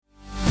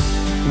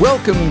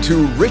Welcome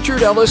to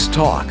Richard Ellis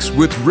Talks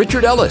with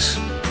Richard Ellis.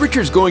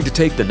 Richard's going to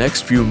take the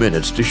next few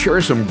minutes to share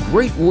some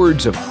great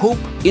words of hope,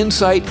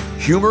 insight,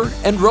 humor,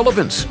 and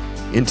relevance.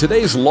 In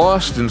today's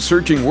lost and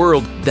searching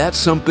world, that's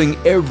something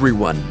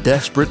everyone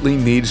desperately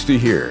needs to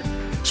hear.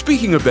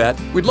 Speaking of that,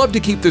 we'd love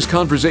to keep this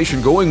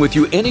conversation going with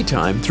you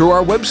anytime through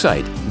our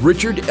website,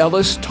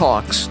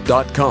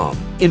 richardellistalks.com.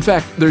 In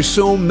fact, there's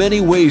so many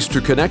ways to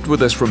connect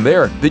with us from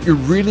there that you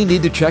really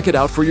need to check it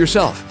out for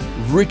yourself,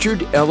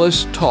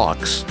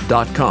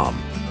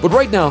 richardellistalks.com. But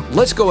right now,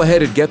 let's go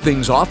ahead and get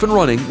things off and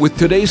running with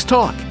today's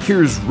talk.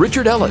 Here's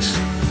Richard Ellis.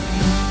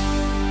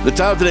 The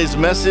title of today's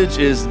message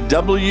is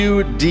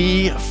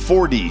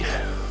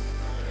WD40.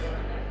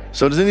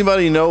 So does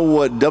anybody know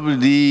what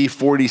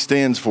WD40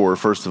 stands for,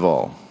 first of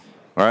all?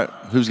 All right,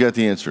 who's got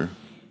the answer?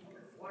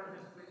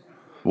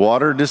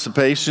 Water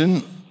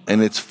dissipation,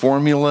 and it's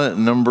formula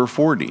number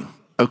 40.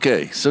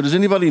 Okay, so does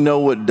anybody know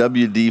what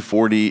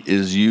WD40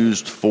 is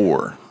used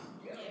for?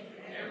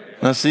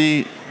 Now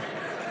see,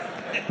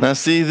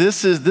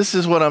 this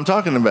is what I'm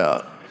talking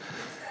about.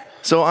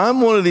 So I'm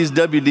one of these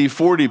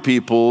WD-40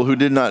 people who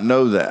did not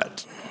know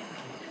that.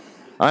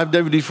 I have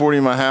WD-40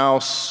 in my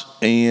house,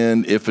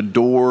 and if a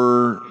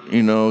door,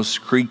 is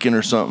creaking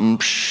or something,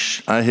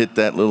 I hit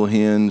that little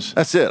hinge.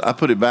 That's it. I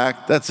put it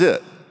back. That's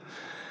it.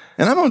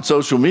 And I'm on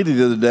social media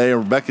the other day, or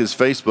Rebecca's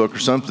Facebook or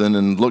something,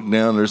 and look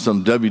down, there's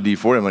some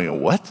WD-40. I'm like,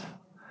 what?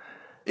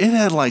 It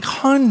had like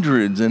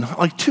hundreds and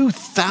like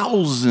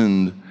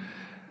 2,000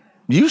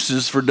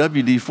 uses for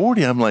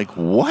WD-40. I'm like,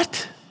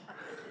 what?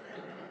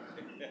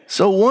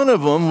 So one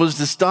of them was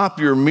to stop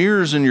your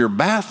mirrors in your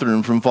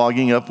bathroom from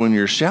fogging up when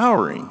you're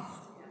showering.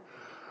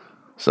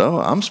 So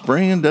I'm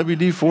spraying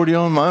WD-40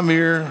 on my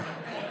mirror.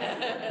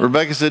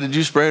 Rebecca said, did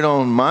you spray it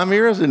on my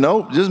mirror? I said,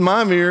 nope, just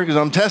my mirror, because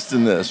I'm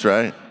testing this,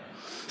 right?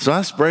 So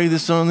I spray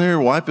this on there,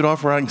 wipe it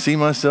off where I can see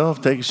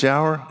myself, take a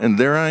shower, and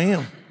there I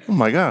am. Oh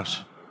my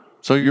gosh.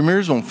 So your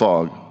mirrors won't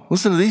fog.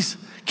 Listen to these.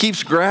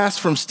 Keeps grass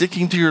from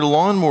sticking to your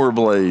lawnmower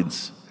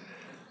blades.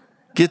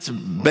 Gets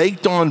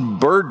baked on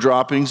bird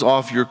droppings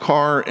off your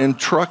car and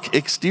truck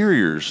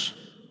exteriors.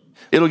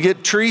 It'll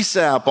get tree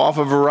sap off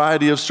a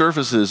variety of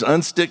surfaces,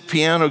 unstick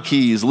piano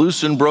keys,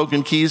 loosen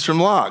broken keys from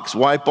locks,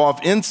 wipe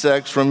off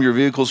insects from your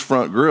vehicle's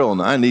front grille.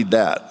 Now, I need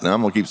that. Now,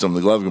 I'm going to keep some in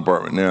the glove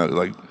compartment now,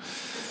 like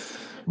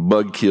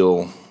bug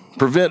kill.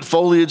 Prevent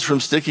foliage from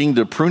sticking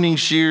to pruning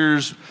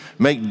shears,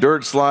 make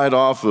dirt slide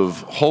off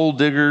of hole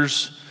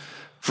diggers,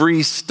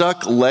 freeze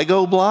stuck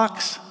Lego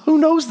blocks. Who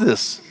knows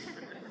this?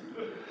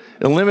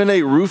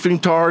 Eliminate roofing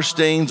tar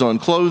stains on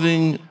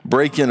clothing,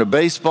 break in a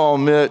baseball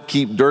mitt,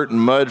 keep dirt and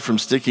mud from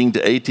sticking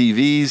to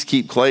ATVs,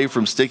 keep clay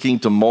from sticking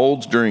to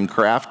molds during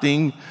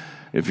crafting.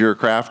 If you're a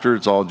crafter,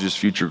 it's all just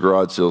future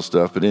garage sale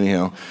stuff, but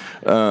anyhow.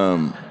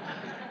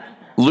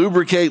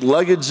 Lubricate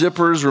luggage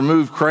zippers,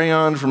 remove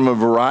crayon from a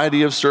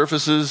variety of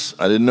surfaces.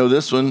 I didn't know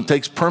this one.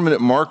 Takes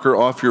permanent marker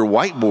off your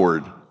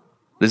whiteboard.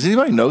 Does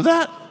anybody know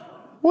that?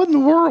 What in the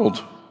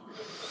world?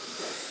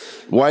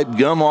 Wipe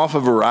gum off a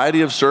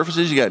variety of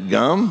surfaces. You got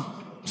gum.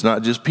 It's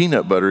not just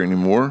peanut butter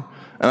anymore.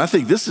 And I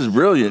think this is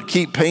brilliant.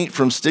 Keep paint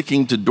from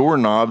sticking to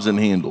doorknobs and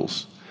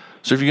handles.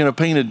 So if you're going to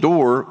paint a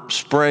door,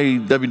 spray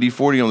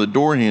WD-40 on the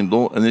door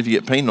handle, and then if you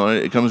get paint on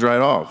it, it comes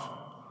right off.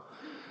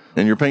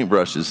 And your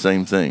paintbrushes,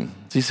 same thing.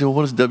 So you say, well,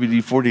 what does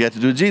WD-40 have to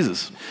do with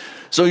Jesus?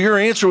 So your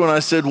answer when I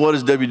said, what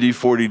does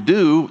WD-40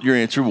 do? Your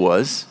answer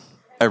was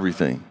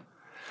everything.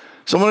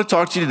 So I'm going to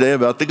talk to you today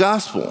about the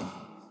gospel.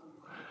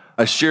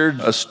 I shared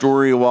a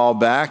story a while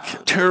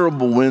back,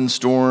 terrible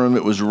windstorm.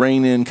 It was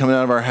raining, coming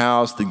out of our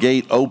house. The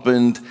gate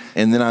opened,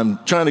 and then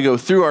I'm trying to go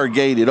through our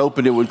gate. It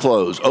opened, it would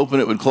close,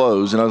 open, it would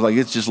close. And I was like,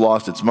 it's just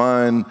lost its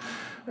mind.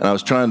 And I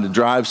was trying to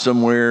drive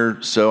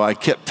somewhere, so I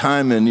kept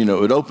timing, it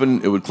would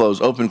open, it would close,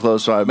 open,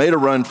 close. So I made a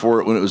run for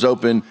it. When it was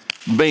open,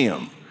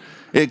 bam,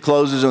 it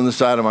closes on the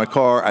side of my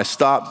car. I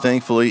stopped,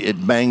 thankfully.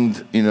 It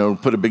banged,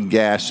 put a big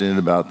gash in it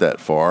about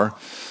that far.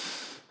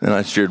 And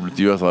I shared with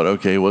you, I thought,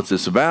 okay, what's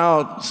this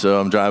about?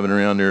 So I'm driving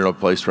around near a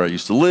place where I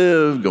used to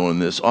live, going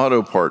to this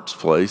auto parts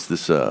place,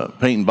 this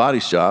paint and body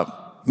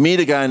shop,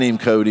 meet a guy named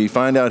Cody,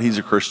 find out he's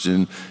a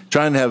Christian,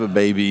 trying to have a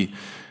baby,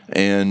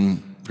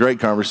 and great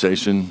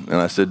conversation.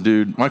 And I said,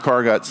 dude, my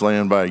car got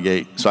slammed by a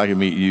gate, so I can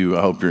meet you.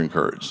 I hope you're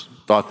encouraged.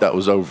 Thought that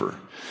was over.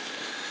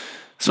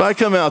 So I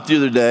come out the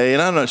other day,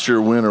 and I'm not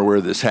sure when or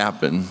where this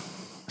happened.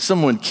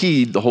 Someone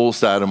keyed the whole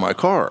side of my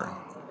car.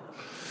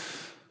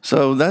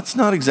 So that's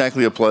not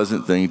exactly a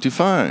pleasant thing to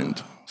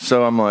find.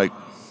 So I'm like,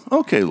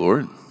 okay,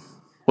 Lord,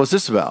 what's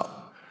this about?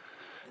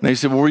 And he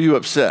said, well, were you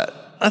upset?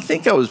 I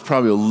think I was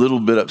probably a little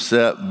bit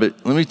upset,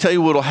 but let me tell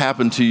you what will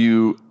happen to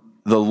you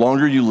the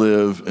longer you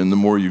live and the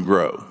more you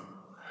grow.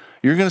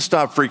 You're going to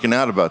stop freaking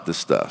out about this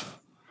stuff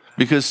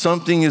because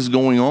something is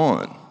going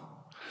on.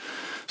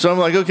 So I'm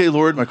like, okay,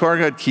 Lord, my car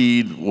got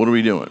keyed. What are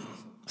we doing?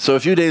 So a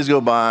few days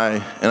go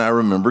by, and I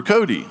remember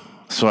Cody.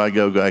 So I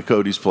go by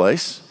Cody's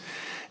place.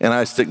 And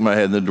I stick my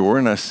head in the door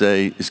and I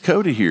say, is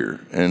Cody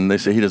here? And they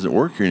say, he doesn't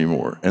work here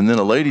anymore. And then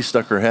a lady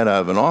stuck her head out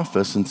of an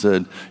office and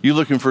said, you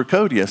looking for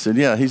Cody? I said,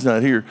 yeah, he's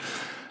not here.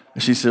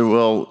 She said,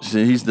 well,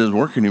 he doesn't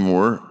work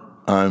anymore.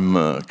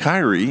 I'm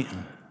Kyrie,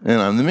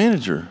 and I'm the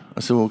manager. I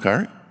said, well,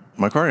 Kyrie,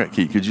 my car got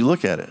keyed. Could you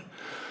look at it?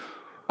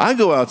 I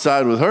go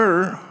outside with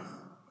her,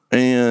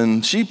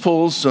 and she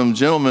pulls some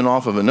gentleman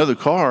off of another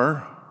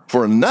car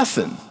for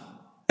nothing.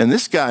 And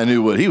this guy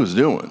knew what he was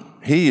doing.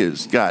 He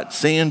has got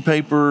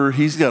sandpaper.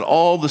 He's got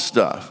all the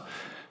stuff.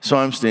 So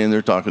I'm standing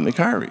there talking to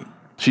Kyrie.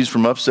 She's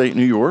from upstate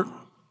New York,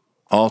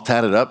 all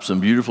tatted up, some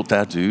beautiful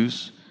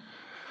tattoos.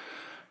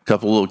 A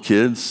couple little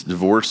kids,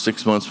 divorced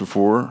 6 months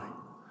before.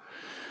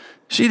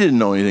 She didn't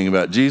know anything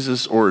about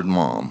Jesus or her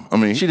mom. I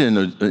mean, she didn't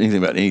know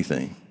anything about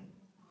anything.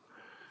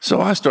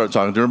 So I started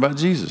talking to her about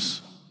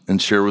Jesus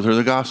and share with her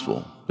the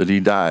gospel, that he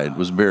died,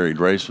 was buried,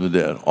 raised from the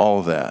dead, all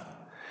of that.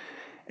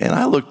 And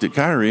I looked at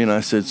Kyrie and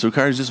I said, so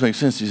Kyrie, does this make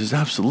sense? She says,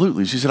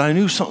 absolutely. She said, I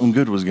knew something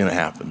good was going to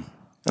happen.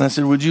 And I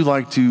said, would you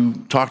like to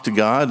talk to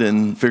God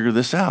and figure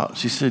this out?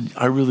 She said,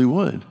 I really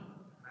would.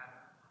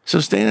 So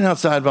standing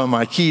outside by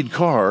my keyed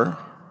car,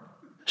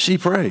 she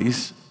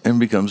prays and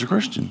becomes a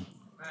Christian.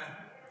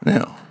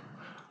 Now,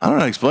 I don't know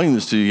how to explain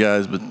this to you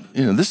guys, but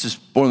this is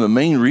one of the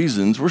main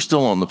reasons we're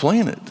still on the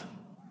planet.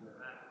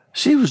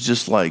 She was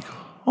just like,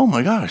 oh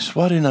my gosh,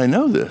 why didn't I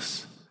know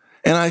this?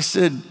 And I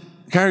said,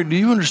 Kyrie, do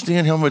you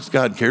understand how much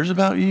God cares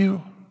about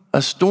you?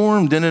 A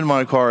storm dented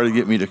my car to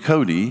get me to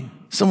Cody.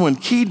 Someone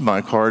keyed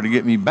my car to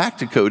get me back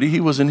to Cody.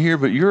 He wasn't here,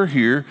 but you're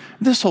here.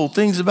 This whole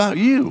thing's about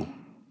you.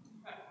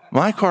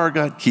 My car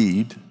got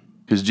keyed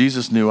because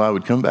Jesus knew I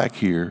would come back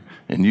here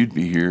and you'd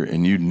be here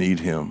and you'd need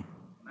him.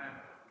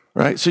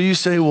 Right? So you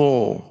say,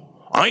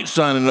 well, I ain't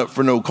signing up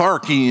for no car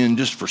keying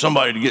just for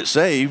somebody to get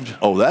saved.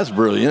 Oh, that's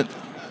brilliant.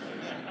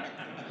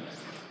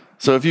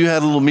 So if you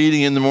had a little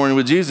meeting in the morning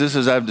with Jesus,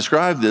 as I've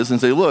described this, and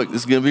say, look,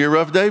 this is going to be a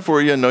rough day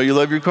for you. I know you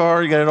love your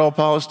car. You got it all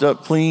polished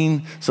up,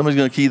 clean. Somebody's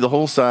going to key the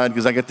whole side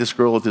because I got this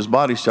girl at this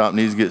body shop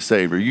needs to get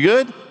saved. Are you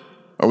good?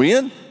 Are we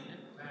in?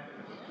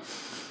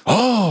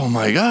 Oh,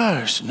 my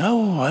gosh.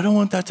 No, I don't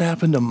want that to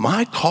happen to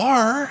my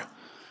car,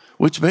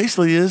 which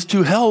basically is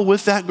to hell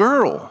with that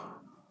girl.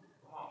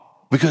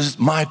 Because it's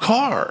my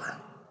car,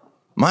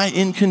 my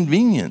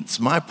inconvenience,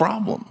 my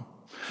problem.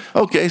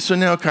 Okay, so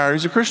now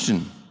Kyrie's a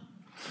Christian.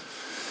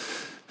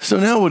 So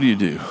now what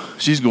do?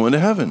 She's going to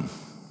heaven.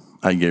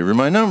 I gave her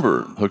my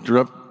number, hooked her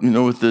up,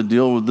 with the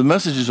deal with the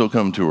messages will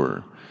come to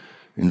her,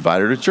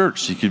 invite her to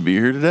church. She could be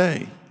here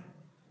today.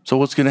 So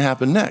what's going to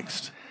happen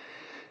next?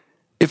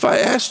 If I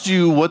asked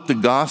you what the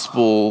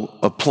gospel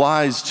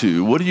applies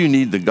to, what do you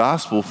need the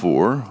gospel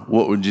for?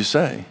 What would you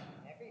say?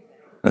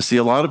 Now, see,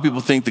 a lot of people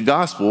think the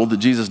gospel, that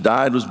Jesus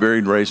died, was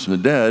buried, raised from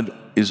the dead,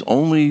 is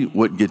only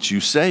what gets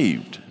you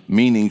saved,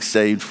 meaning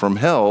saved from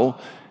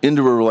hell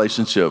into a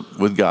relationship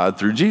with God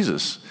through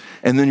Jesus.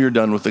 And then you're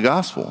done with the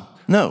gospel.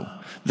 No,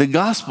 the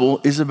gospel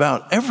is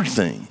about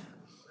everything.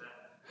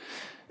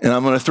 And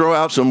I'm going to throw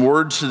out some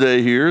words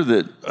today here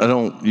that I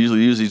don't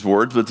usually use these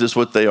words, but this is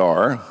what they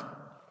are.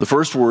 The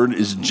first word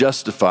is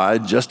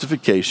justified,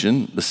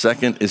 justification. The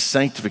second is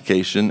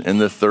sanctification.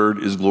 And the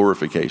third is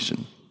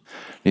glorification.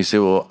 And you say,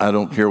 well, I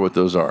don't care what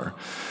those are.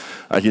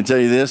 I can tell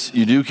you this,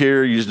 you do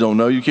care, you just don't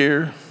know you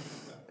care.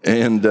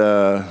 And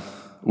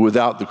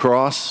without the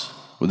cross,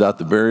 without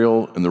the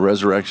burial and the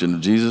resurrection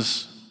of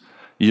Jesus,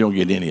 you don't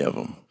get any of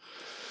them.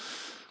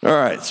 All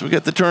right, so we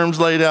got the terms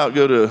laid out.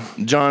 Go to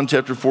John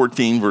chapter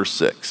 14, verse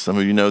 6. Some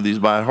of you know these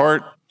by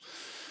heart,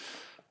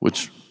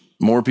 which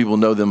more people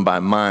know them by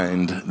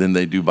mind than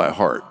they do by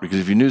heart. Because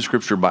if you knew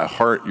Scripture by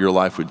heart, your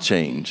life would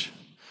change.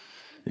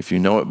 If you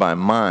know it by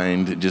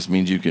mind, it just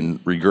means you can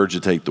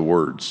regurgitate the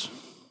words.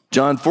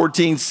 John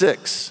 14,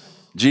 6.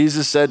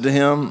 Jesus said to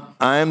him,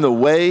 I am the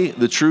way,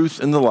 the truth,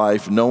 and the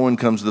life. No one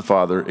comes to the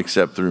Father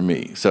except through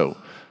me. So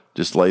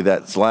just lay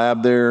that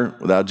slab there.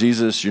 Without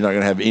Jesus, you're not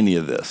going to have any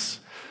of this.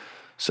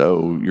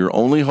 So your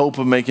only hope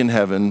of making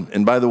heaven,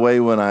 and by the way,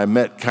 when I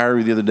met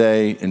Kyrie the other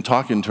day and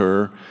talking to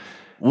her,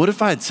 what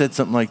if I had said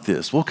something like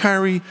this? Well,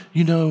 Kyrie,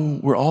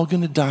 we're all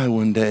going to die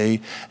one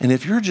day, and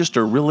if you're just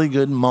a really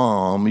good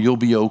mom, you'll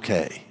be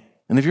okay.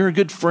 And if you're a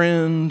good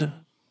friend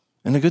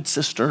and a good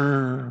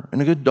sister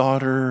and a good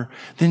daughter,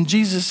 then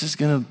Jesus is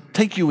going to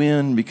take you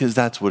in because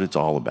that's what it's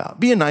all about.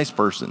 Be a nice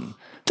person.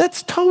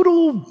 That's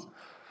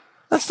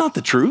not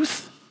the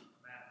truth.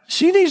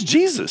 She needs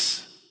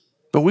Jesus.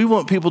 But we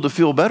want people to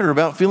feel better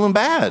about feeling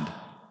bad.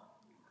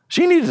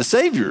 She needed a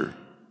Savior.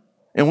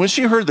 And when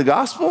she heard the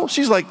gospel,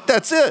 she's like,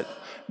 that's it.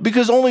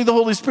 Because only the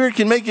Holy Spirit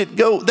can make it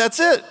go,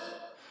 that's it.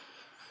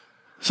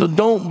 So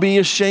don't be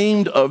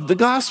ashamed of the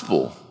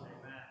gospel.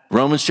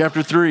 Romans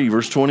chapter 3,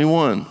 verse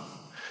 21.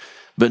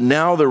 But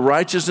now the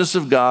righteousness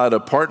of God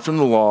apart from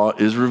the law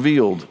is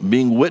revealed,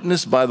 being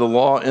witnessed by the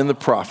law and the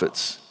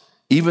prophets,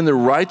 even the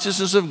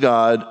righteousness of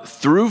God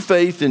through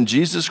faith in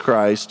Jesus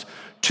Christ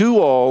to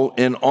all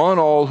and on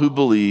all who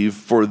believe,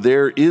 for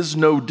there is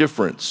no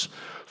difference.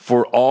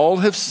 For all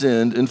have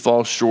sinned and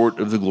fall short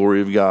of the glory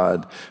of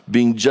God,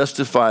 being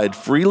justified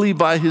freely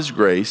by his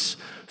grace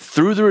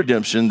through the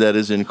redemption that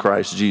is in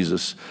Christ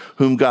Jesus,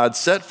 whom God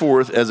set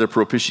forth as a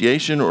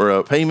propitiation or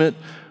a payment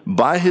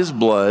by his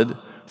blood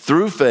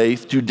through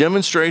faith to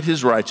demonstrate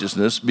his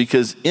righteousness,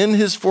 because in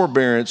his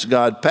forbearance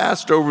God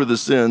passed over the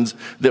sins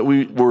that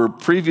we were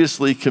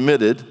previously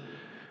committed,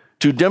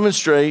 to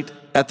demonstrate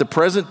at the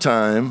present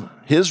time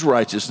his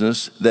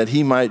righteousness, that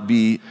he might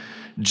be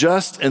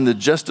just and the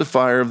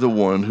justifier of the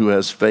one who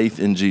has faith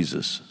in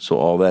Jesus. So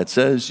all that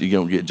says, you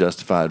don't get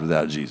justified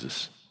without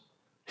Jesus.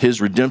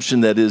 His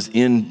redemption that is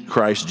in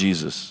Christ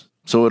Jesus.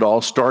 So it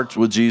all starts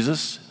with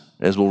Jesus.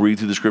 As we'll read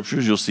through the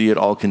scriptures, you'll see it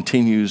all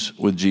continues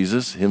with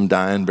Jesus, him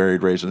dying,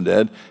 buried, raised from the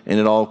dead, and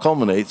it all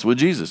culminates with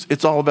Jesus.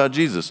 It's all about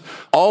Jesus.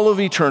 All of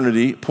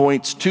eternity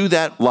points to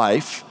that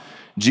life,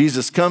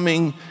 Jesus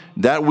coming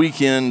that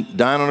weekend,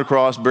 dying on a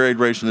cross, buried,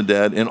 raised from the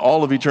dead, and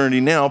all of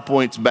eternity now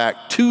points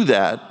back to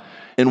that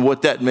and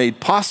what that made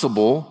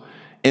possible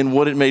and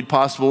what it made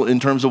possible in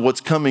terms of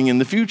what's coming in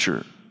the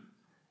future.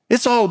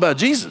 It's all about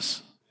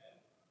Jesus.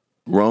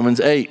 Romans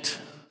 8.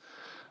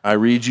 I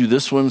read you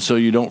this one so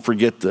you don't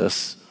forget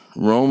this.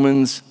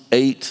 Romans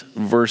 8,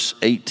 verse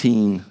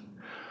 18.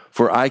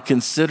 For I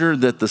consider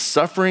that the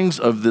sufferings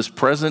of this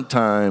present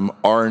time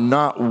are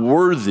not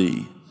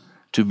worthy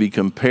to be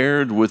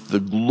compared with the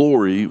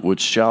glory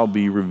which shall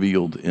be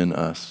revealed in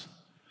us.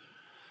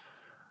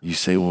 You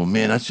say, well,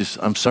 man,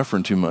 I'm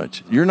suffering too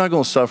much. You're not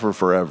going to suffer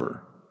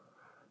forever.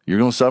 You're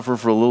going to suffer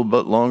for a little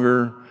bit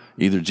longer.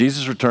 Either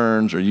Jesus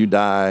returns or you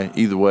die.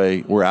 Either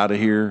way, we're out of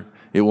here.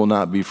 It will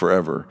not be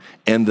forever.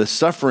 And the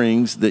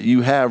sufferings that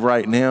you have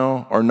right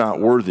now are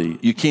not worthy.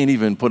 You can't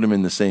even put them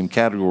in the same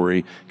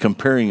category,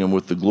 comparing them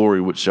with the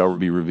glory which shall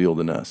be revealed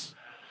in us.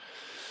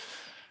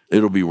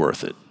 It'll be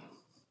worth it.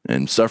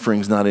 And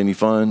suffering's not any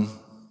fun,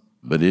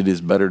 but it is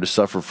better to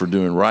suffer for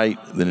doing right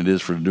than it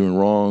is for doing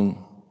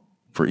wrong,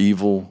 for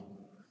evil.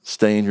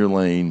 Stay in your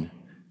lane.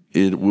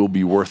 It will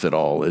be worth it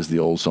all, as the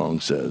old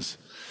song says.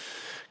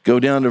 Go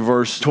down to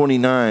verse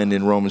 29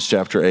 in Romans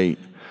chapter 8.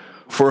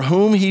 For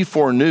whom he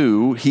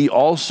foreknew, he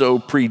also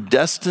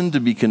predestined to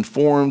be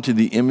conformed to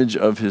the image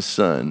of his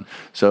Son.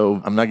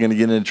 So I'm not going to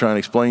get into trying to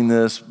explain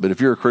this, but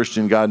if you're a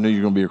Christian, God knew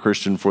you're going to be a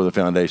Christian for the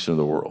foundation of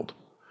the world.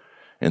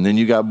 And then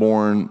you got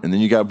born, and then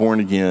you got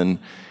born again.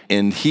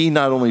 And he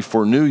not only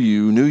foreknew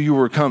you, knew you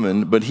were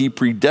coming, but he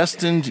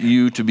predestined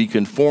you to be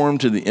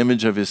conformed to the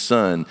image of his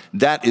Son.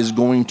 That is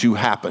going to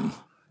happen.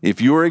 If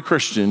you are a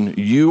Christian,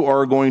 you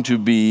are going to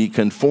be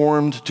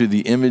conformed to the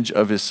image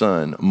of his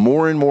Son.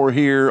 More and more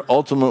here,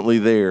 ultimately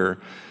there.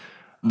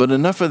 But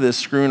enough of this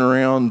screwing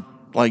around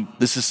like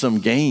this is some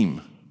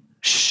game.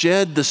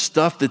 Shed the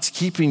stuff that's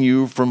keeping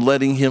you from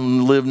letting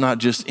him live not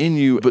just in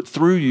you, but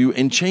through you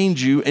and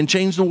change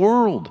the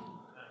world.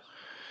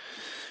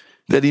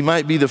 That he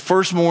might be the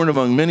firstborn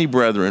among many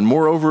brethren.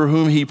 Moreover,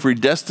 whom he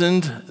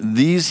predestined,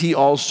 these he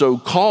also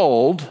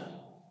called.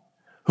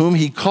 Whom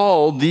he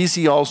called, these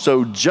he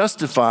also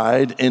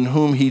justified. And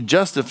whom he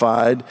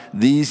justified,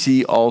 these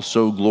he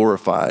also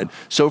glorified.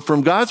 So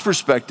from God's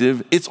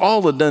perspective, it's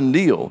all a done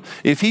deal.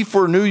 If he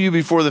foreknew you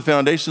before the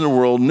foundation of the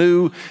world,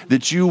 knew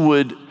that you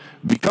would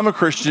become a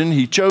Christian,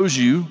 he chose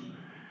you,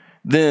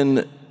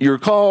 then you're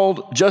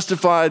called,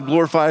 justified,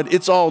 glorified.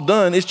 It's all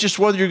done. It's just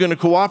whether you're going to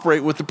cooperate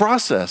with the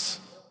process.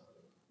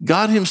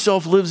 God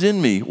himself lives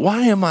in me.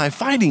 Why am I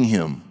fighting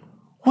him?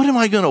 What am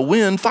I going to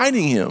win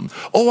fighting him?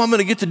 Oh, I'm going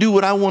to get to do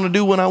what I want to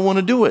do when I want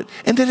to do it.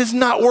 And that has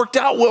not worked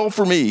out well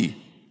for me.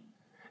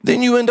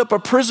 Then you end up a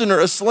prisoner,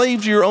 a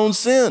slave to your own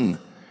sin,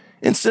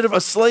 instead of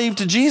a slave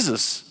to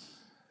Jesus,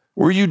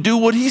 where you do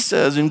what he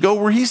says and go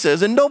where he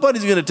says, and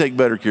nobody's going to take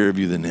better care of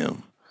you than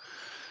him.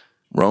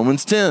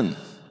 Romans 10,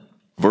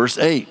 verse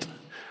 8.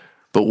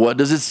 But what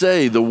does it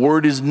say? The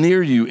word is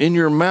near you, in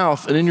your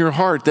mouth and in your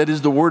heart. That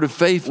is the word of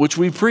faith which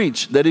we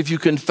preach. That if you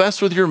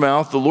confess with your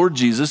mouth the Lord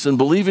Jesus and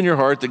believe in your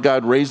heart that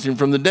God raised him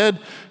from the dead,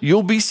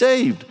 you'll be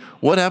saved.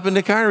 What happened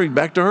to Kyrie?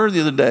 Back to her the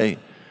other day.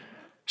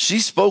 She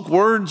spoke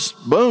words,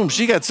 boom,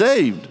 she got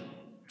saved.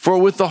 For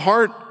with the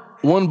heart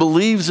one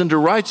believes unto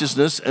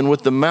righteousness, and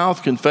with the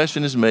mouth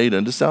confession is made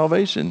unto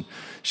salvation.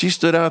 She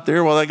stood out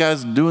there while that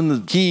guy's doing the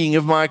keying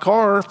of my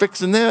car,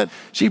 fixing that.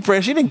 She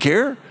prayed. She didn't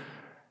care.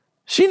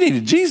 She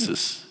needed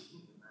Jesus.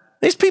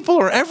 These people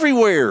are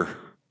everywhere.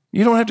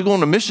 You don't have to go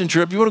on a mission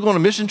trip. You want to go on a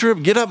mission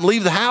trip? Get up and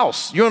leave the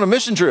house. You're on a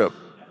mission trip.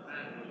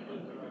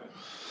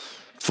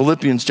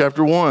 Philippians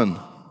chapter 1.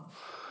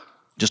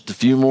 Just a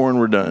few more and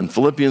we're done.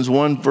 Philippians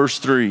 1, verse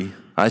 3.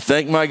 I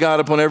thank my God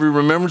upon every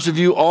remembrance of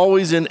you,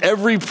 always in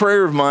every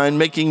prayer of mine,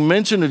 making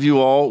mention of you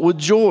all with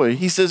joy.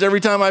 He says,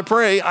 every time I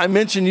pray, I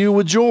mention you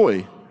with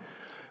joy.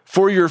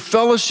 For your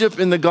fellowship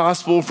in the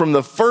gospel from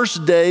the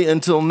first day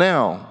until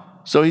now.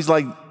 So he's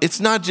like, it's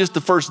not just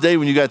the first day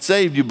when you got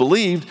saved, you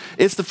believed.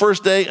 It's the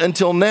first day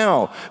until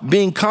now.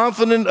 Being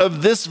confident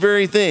of this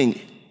very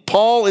thing.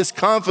 Paul is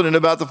confident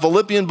about the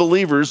Philippian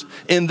believers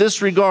in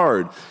this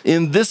regard,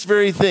 in this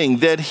very thing,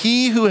 that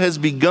he who has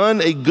begun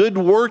a good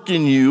work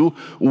in you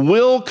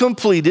will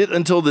complete it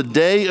until the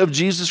day of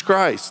Jesus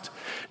Christ.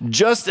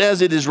 just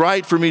as it is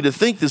right for me to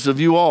think this of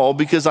you all,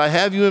 because I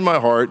have you in my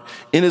heart,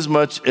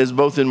 inasmuch as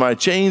both in my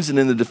chains and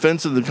in the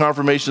defense of the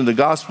confirmation of the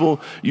gospel,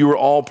 you are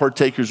all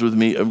partakers with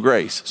me of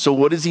grace. So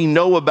what does he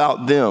know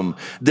about them?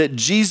 That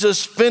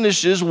Jesus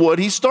finishes what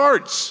he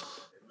starts.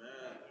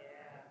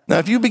 Now,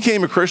 if you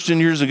became a Christian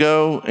years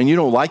ago and you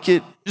don't like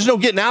it, there's no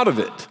getting out of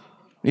it.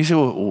 You say,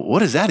 well, what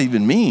does that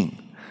even mean?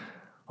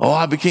 Oh,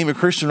 I became a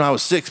Christian when I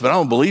was 6, but I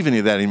don't believe any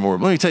of that anymore.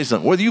 Let me tell you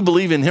something. Whether you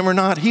believe in him or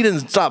not, he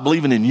doesn't stop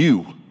believing in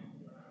you.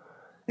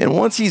 And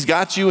once he's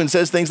got you and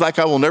says things like,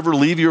 I will never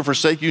leave you or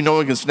forsake you, no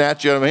one can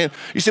snatch you out of my hand.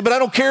 You say, but I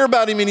don't care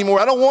about him anymore.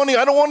 I don't want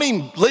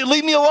him.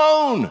 Leave me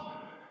alone.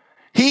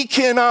 He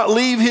cannot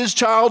leave his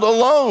child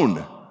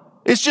alone.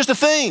 It's just a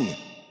thing.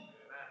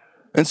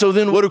 And so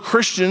then what do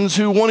Christians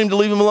who want him to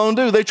leave him alone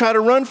do? They try to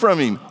run from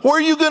him. Where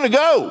are you going to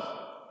go?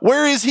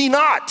 Where is he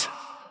not?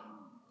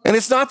 And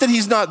it's not that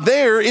he's not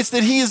there, it's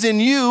that he is in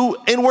you,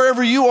 and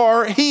wherever you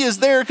are, he is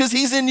there because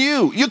he's in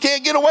you. You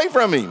can't get away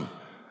from him.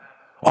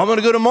 I'm going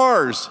to go to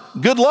Mars.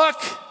 Good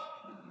luck,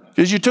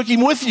 because you took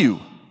him with you.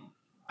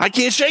 I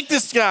can't shake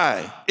this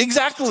guy.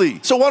 Exactly.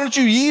 So why don't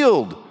you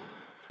yield?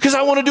 Because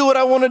I want to do what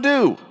I want to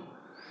do.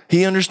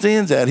 He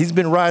understands that. He's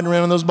been riding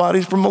around in those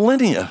bodies for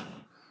millennia.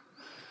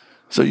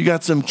 So you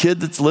got some kid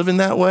that's living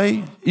that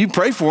way? You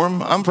pray for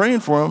him. I'm praying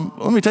for him.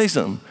 Let me tell you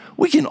something.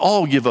 We can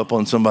all give up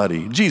on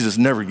somebody. Jesus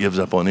never gives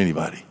up on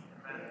anybody.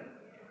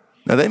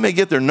 Now, they may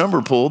get their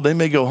number pulled. They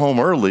may go home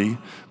early,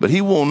 but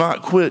he will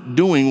not quit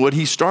doing what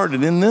he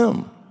started in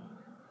them.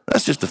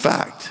 That's just a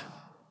fact.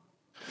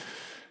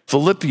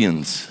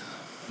 Philippians.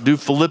 Do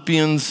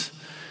Philippians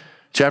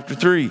chapter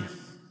 3,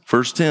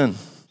 verse 10.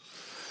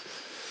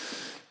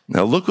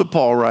 Now, look what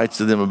Paul writes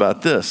to them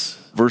about this.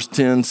 Verse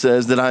 10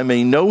 says that I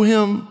may know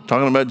him,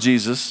 talking about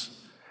Jesus,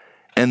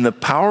 and the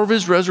power of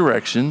his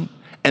resurrection,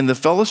 and the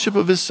fellowship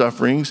of his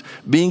sufferings,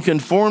 being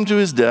conformed to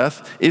his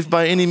death, if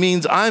by any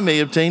means I may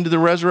obtain to the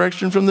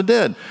resurrection from the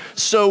dead.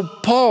 So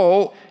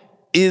Paul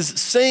is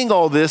saying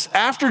all this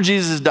after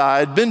Jesus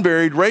died, been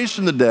buried, raised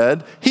from the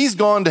dead. He's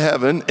gone to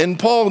heaven, and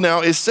Paul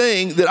now is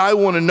saying that I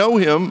want to know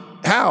him.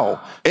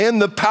 How?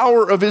 And the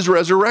power of his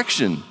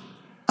resurrection.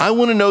 I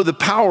want to know the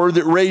power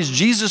that raised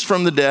Jesus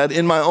from the dead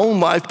in my own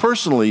life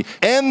personally,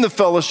 and the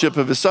fellowship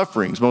of his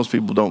sufferings. Most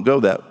people don't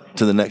go that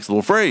to the next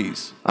little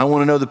phrase. I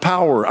want to know the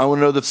power. I want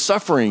to know the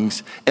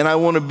sufferings, and I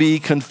want to be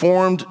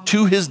conformed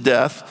to his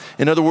death.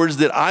 In other words,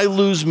 that I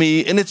lose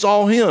me, and it's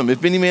all him.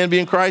 If any man be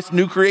in Christ,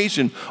 new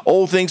creation.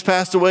 Old things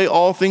passed away,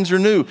 all things are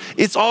new.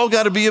 It's all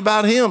got to be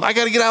about him. I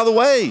got to get out of the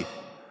way.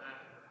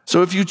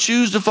 So if you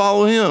choose to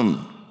follow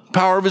him,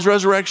 power of his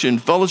resurrection,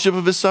 fellowship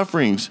of his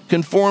sufferings,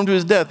 conform to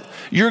his death,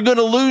 you're going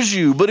to lose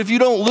you. But if you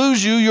don't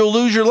lose you, you'll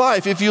lose your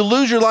life. If you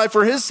lose your life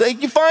for his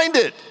sake, you find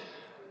it.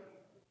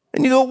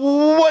 And you go,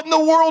 what in the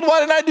world? Why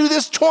didn't I do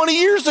this 20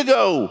 years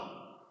ago?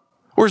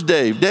 Where's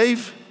Dave?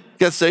 Dave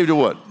got saved at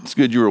what? It's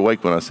good you were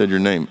awake when I said your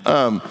name.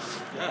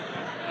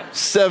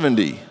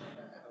 70.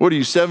 What are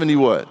you, 70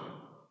 what?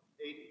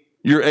 80.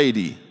 You're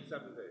 80.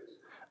 7 days.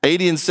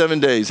 80 in 7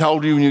 days. How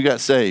old were you when you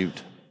got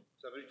saved?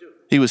 72.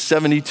 He was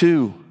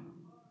 72.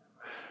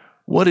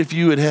 What if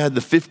you had had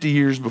the 50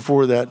 years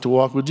before that to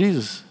walk with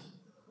Jesus?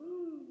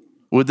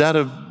 Would that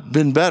have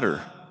been better?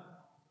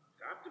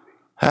 Have to be.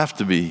 Have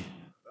to be.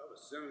 That was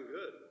sinning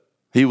good.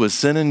 He was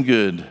sinning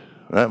good.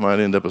 That might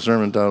end up a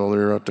sermon title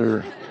there, right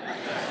there.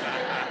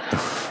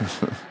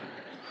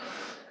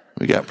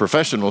 We got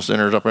professional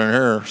sinners up in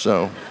here,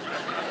 so.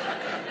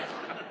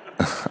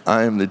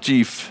 I am the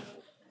chief.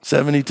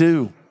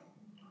 72.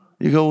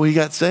 You go, well, he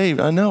got saved.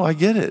 I know, I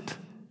get it.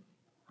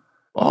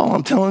 All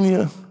I'm telling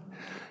you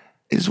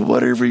is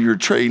whatever you're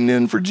trading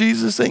in for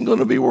Jesus ain't going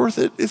to be worth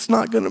it. It's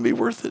not going to be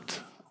worth it.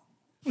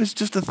 It's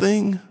just a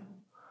thing.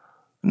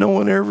 No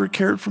one ever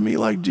cared for me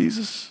like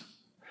Jesus.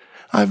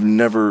 I've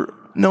never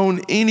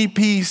known any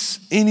peace,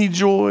 any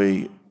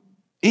joy,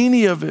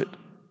 any of it,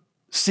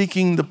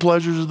 seeking the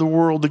pleasures of the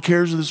world, the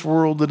cares of this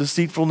world, the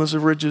deceitfulness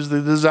of riches,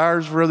 the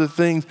desires for other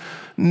things.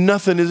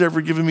 Nothing has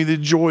ever given me the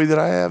joy that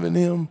I have in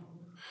him.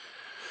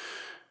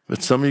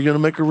 But some of you are going to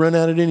make a run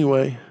at it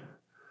anyway,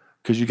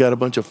 because you got a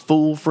bunch of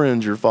fool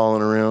friends you're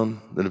following around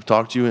that have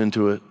talked you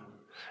into it.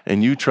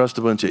 And you trust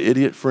a bunch of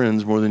idiot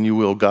friends more than you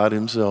will God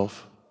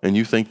himself. And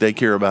you think they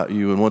care about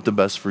you and want the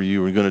best for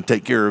you and are going to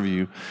take care of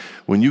you.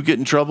 When you get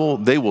in trouble,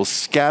 they will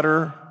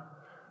scatter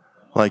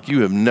like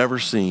you have never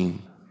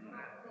seen.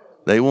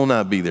 They will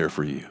not be there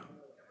for you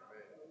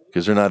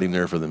because they're not even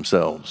there for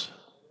themselves.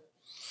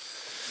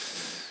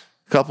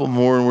 A couple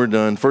more and we're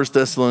done. 1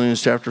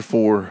 Thessalonians chapter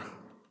 4.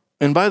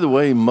 And by the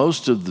way,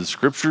 most of the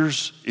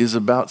scriptures is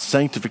about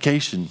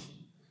sanctification,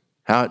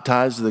 how it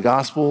ties to the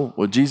gospel,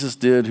 what Jesus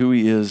did, who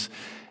he is,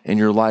 and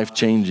your life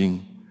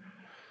changing.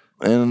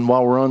 And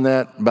while we're on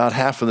that, about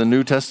half of the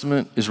New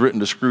Testament is written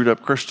to screwed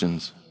up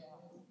Christians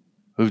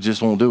who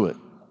just won't do it.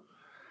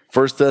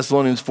 1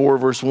 Thessalonians 4,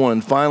 verse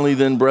 1, finally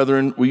then,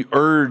 brethren, we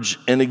urge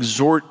and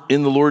exhort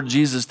in the Lord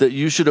Jesus that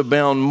you should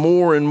abound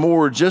more and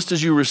more, just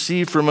as you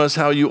receive from us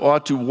how you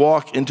ought to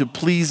walk and to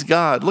please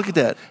God. Look at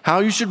that, how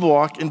you should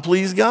walk and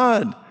please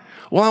God.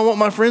 Well, I want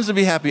my friends to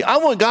be happy. I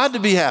want God to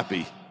be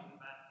happy.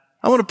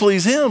 I want to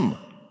please him.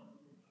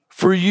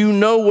 For you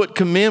know what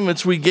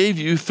commandments we gave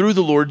you through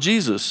the Lord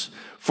Jesus.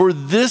 For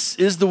this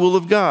is the will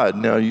of God.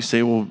 Now you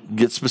say, well,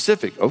 get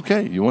specific.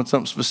 Okay, you want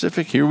something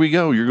specific? Here we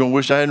go. You're going to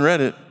wish I hadn't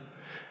read it.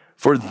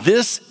 For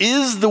this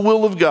is the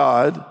will of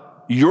God,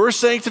 your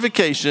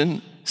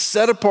sanctification,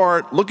 set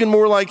apart, looking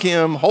more like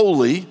him,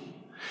 holy,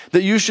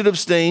 that you should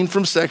abstain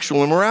from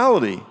sexual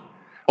immorality.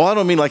 Oh, I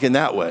don't mean like in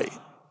that way,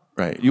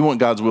 right? You want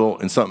God's will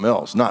in something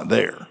else, not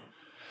there.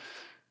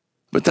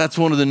 But that's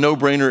one of the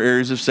no-brainer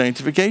areas of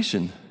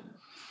sanctification.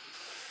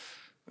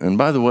 And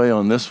by the way,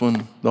 on this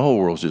one, the whole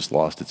world's just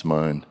lost its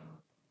mind.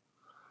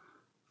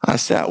 I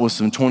sat with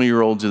some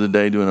 20-year-olds the other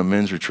day doing a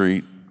men's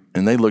retreat,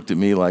 and they looked at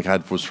me like I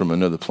was from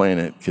another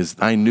planet because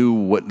I knew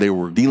what they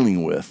were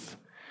dealing with.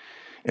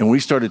 And we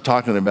started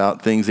talking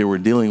about things they were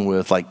dealing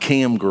with, like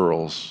cam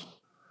girls.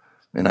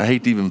 And I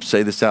hate to even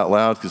say this out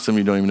loud because some of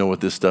you don't even know what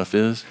this stuff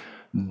is.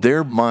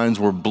 Their minds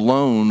were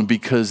blown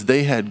because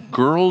they had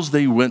girls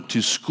they went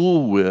to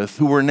school with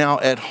who were now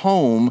at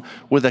home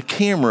with a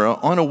camera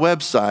on a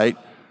website,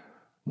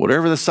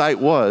 whatever the site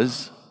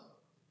was,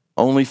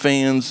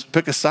 OnlyFans,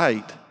 pick a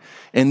site.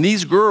 And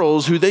these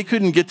girls who they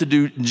couldn't get to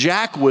do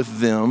jack with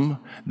them,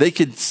 they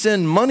could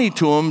send money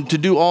to them to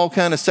do all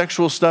kind of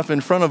sexual stuff in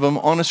front of them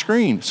on a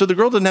screen. So the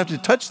girl doesn't have to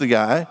touch the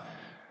guy.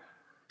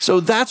 So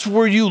that's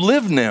where you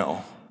live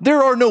now.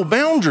 There are no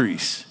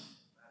boundaries.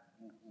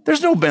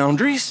 There's no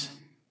boundaries.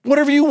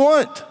 Whatever you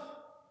want.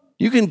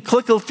 You can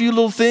click a few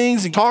little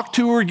things and talk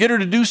to her, get her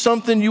to do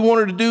something you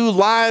want her to do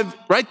live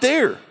right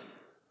there.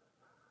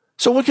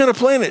 So what kind of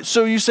planet?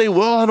 So you say,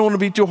 well, I don't want to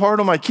be too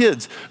hard on my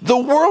kids. The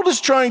world is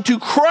trying to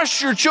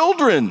crush your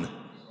children.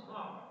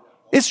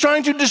 It's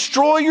trying to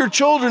destroy your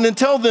children and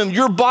tell them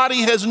your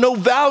body has no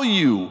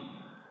value.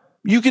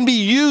 You can be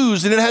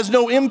used and it has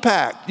no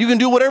impact. You can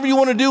do whatever you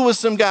want to do with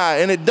some guy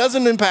and it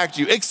doesn't impact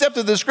you, except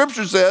that the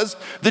scripture says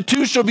the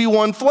two shall be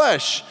one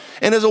flesh.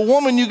 And as a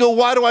woman, you go,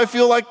 why do I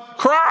feel like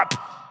crap?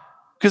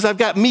 Because I've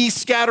got me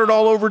scattered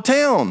all over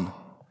town.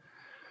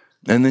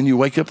 And then you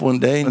wake up one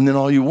day and then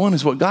all you want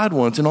is what God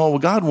wants. And all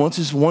what God wants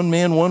is one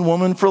man, one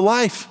woman for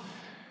life.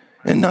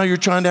 And now you're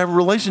trying to have a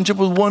relationship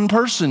with one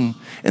person.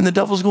 And the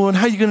devil's going,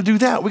 how are you going to do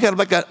that? We got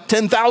like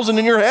 10,000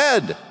 in your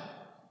head.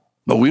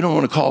 But we don't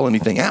want to call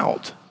anything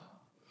out.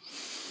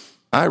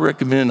 I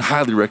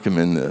highly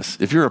recommend this.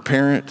 If you're a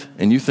parent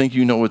and you think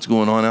you know what's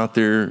going on out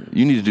there,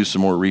 you need to do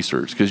some more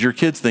research because your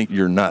kids think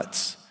you're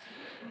nuts.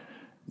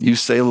 You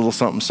say a little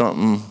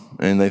something,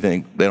 and they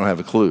think they don't have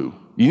a clue.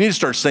 You need to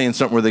start saying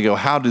something where they go,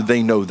 how do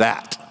they know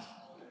that?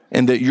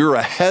 And that you're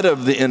ahead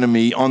of the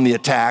enemy on the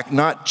attack,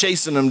 not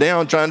chasing them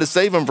down, trying to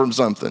save them from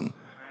something.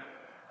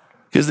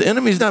 Because the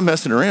enemy's not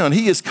messing around.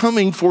 He is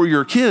coming for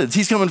your kids.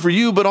 He's coming for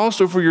you, but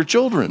also for your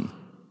children.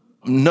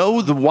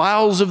 Know the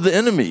wiles of the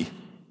enemy.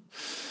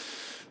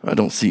 I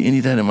don't see any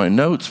of that in my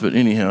notes, but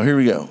anyhow, here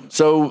we go.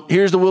 So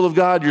here's the will of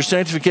God, your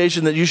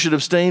sanctification, that you should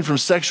abstain from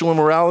sexual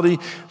immorality,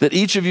 that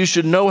each of you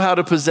should know how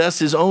to possess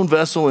his own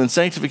vessel in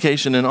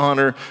sanctification and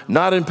honor,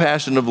 not in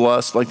passion of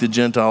lust like the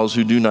Gentiles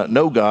who do not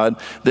know God,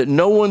 that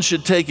no one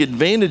should take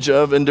advantage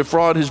of and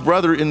defraud his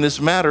brother in this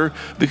matter,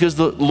 because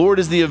the Lord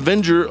is the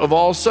avenger of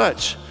all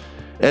such.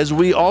 As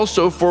we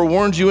also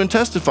forewarned you and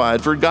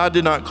testified, for God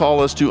did not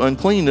call us to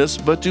uncleanness,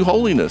 but to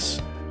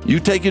holiness. You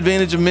take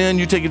advantage of men,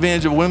 you take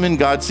advantage of women,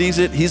 God sees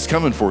it, he's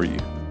coming for you.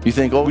 You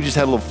think, oh, we just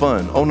had a little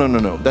fun. Oh,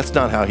 no, that's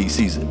not how he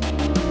sees it.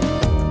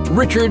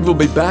 Richard will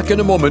be back in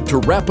a moment to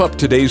wrap up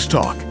today's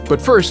talk.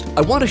 But first,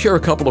 I want to share a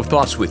couple of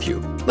thoughts with you.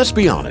 Let's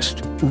be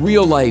honest.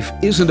 Real life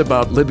isn't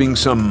about living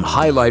some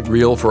highlight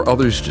reel for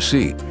others to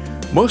see.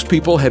 Most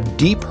people have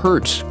deep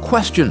hurts,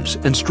 questions,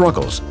 and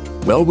struggles.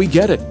 Well, we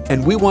get it,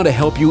 and we want to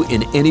help you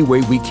in any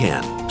way we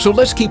can. So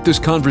let's keep this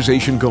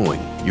conversation going.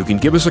 You can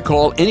give us a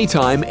call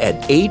anytime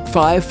at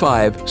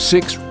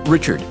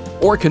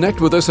 855-6-RICHARD or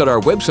connect with us at our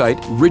website,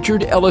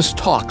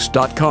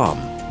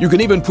 richardellistalks.com. You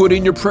can even put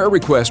in your prayer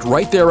request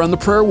right there on the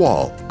prayer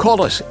wall.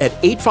 Call us at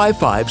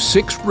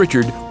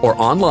 855-6-RICHARD or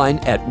online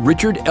at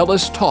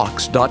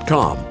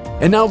richardellistalks.com.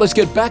 And now let's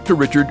get back to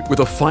Richard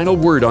with a final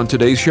word on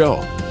today's show.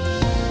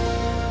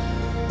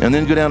 And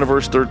then go down to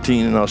verse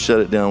 13, and I'll shut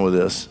it down with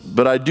this.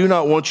 But I do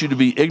not want you to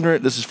be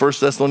ignorant. This is 1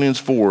 Thessalonians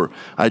 4.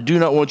 I do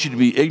not want you to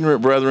be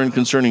ignorant, brethren,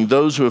 concerning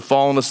those who have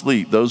fallen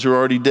asleep, those who are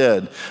already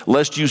dead,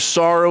 lest you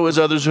sorrow as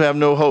others who have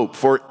no hope.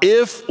 For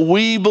if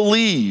we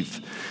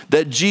believe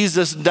that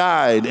Jesus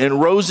died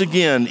and rose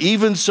again,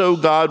 even so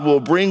God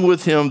will bring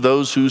with him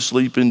those who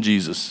sleep in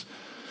Jesus.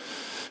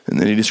 And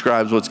then he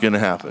describes what's going to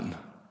happen.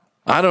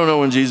 I don't know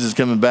when Jesus is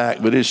coming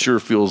back, but it sure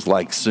feels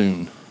like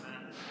soon.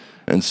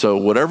 And so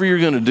whatever you're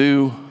going to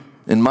do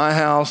in my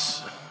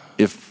house,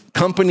 if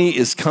company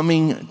is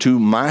coming to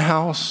my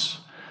house,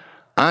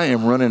 I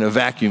am running a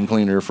vacuum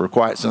cleaner for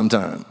quite some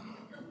time,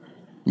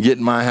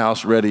 getting my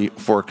house ready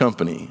for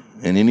company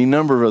and any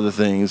number of other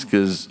things,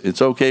 because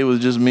it's okay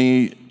with just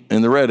me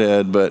and the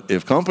redhead. But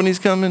if company's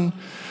coming,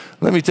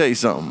 let me tell you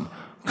something.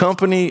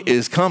 Company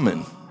is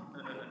coming.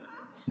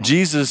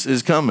 Jesus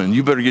is coming.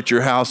 You better get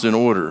your house in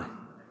order.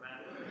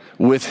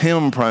 with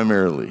him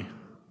primarily.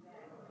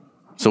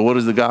 So what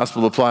does the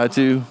gospel apply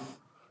to?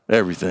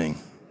 Everything.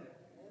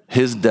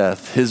 His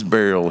death, his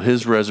burial,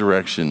 his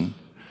resurrection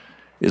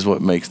is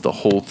what makes the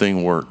whole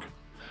thing work.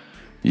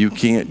 You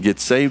can't get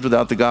saved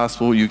without the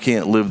gospel. You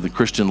can't live the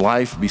Christian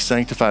life, be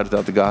sanctified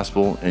without the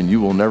gospel, and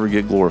you will never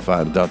get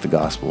glorified without the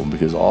gospel,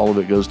 because all of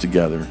it goes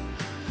together.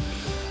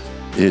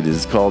 It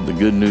is called the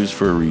good news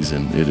for a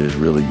reason. It is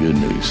really good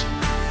news.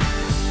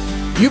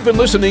 You've been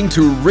listening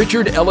to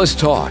Richard Ellis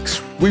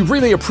Talks. We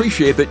really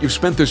appreciate that you've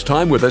spent this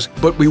time with us,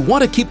 but we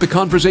want to keep the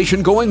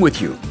conversation going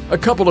with you. A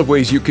couple of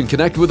ways you can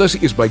connect with us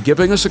is by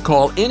giving us a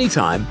call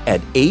anytime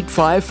at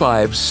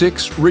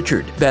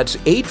 855-6-RICHARD. That's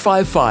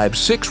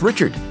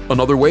 855-6-RICHARD.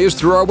 Another way is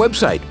through our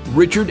website,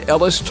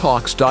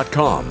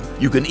 richardellistalks.com.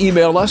 You can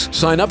email us,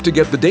 sign up to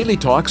get the daily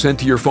talk sent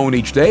to your phone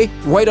each day,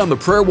 write on the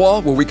prayer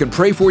wall where we can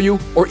pray for you,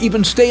 or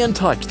even stay in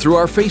touch through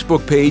our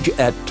Facebook page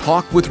at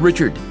Talk with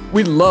Richard.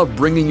 We love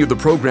bringing you the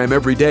program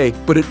every day,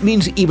 but it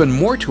means even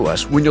more to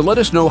us when you let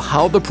us know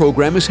how the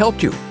program has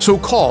helped you. So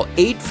call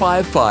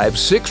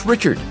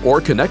 855-6-RICHARD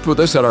or connect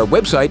with us at our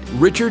website,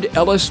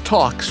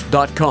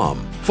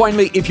 richardellistalks.com.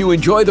 Finally, if you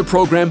enjoy the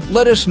program,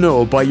 let us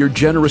know by your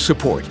generous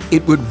support.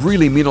 It would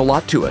really mean a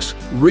lot to us.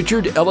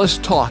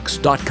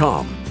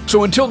 richardellistalks.com.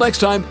 So until next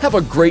time, have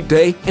a great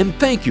day, and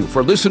thank you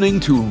for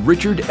listening to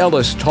Richard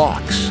Ellis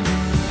Talks.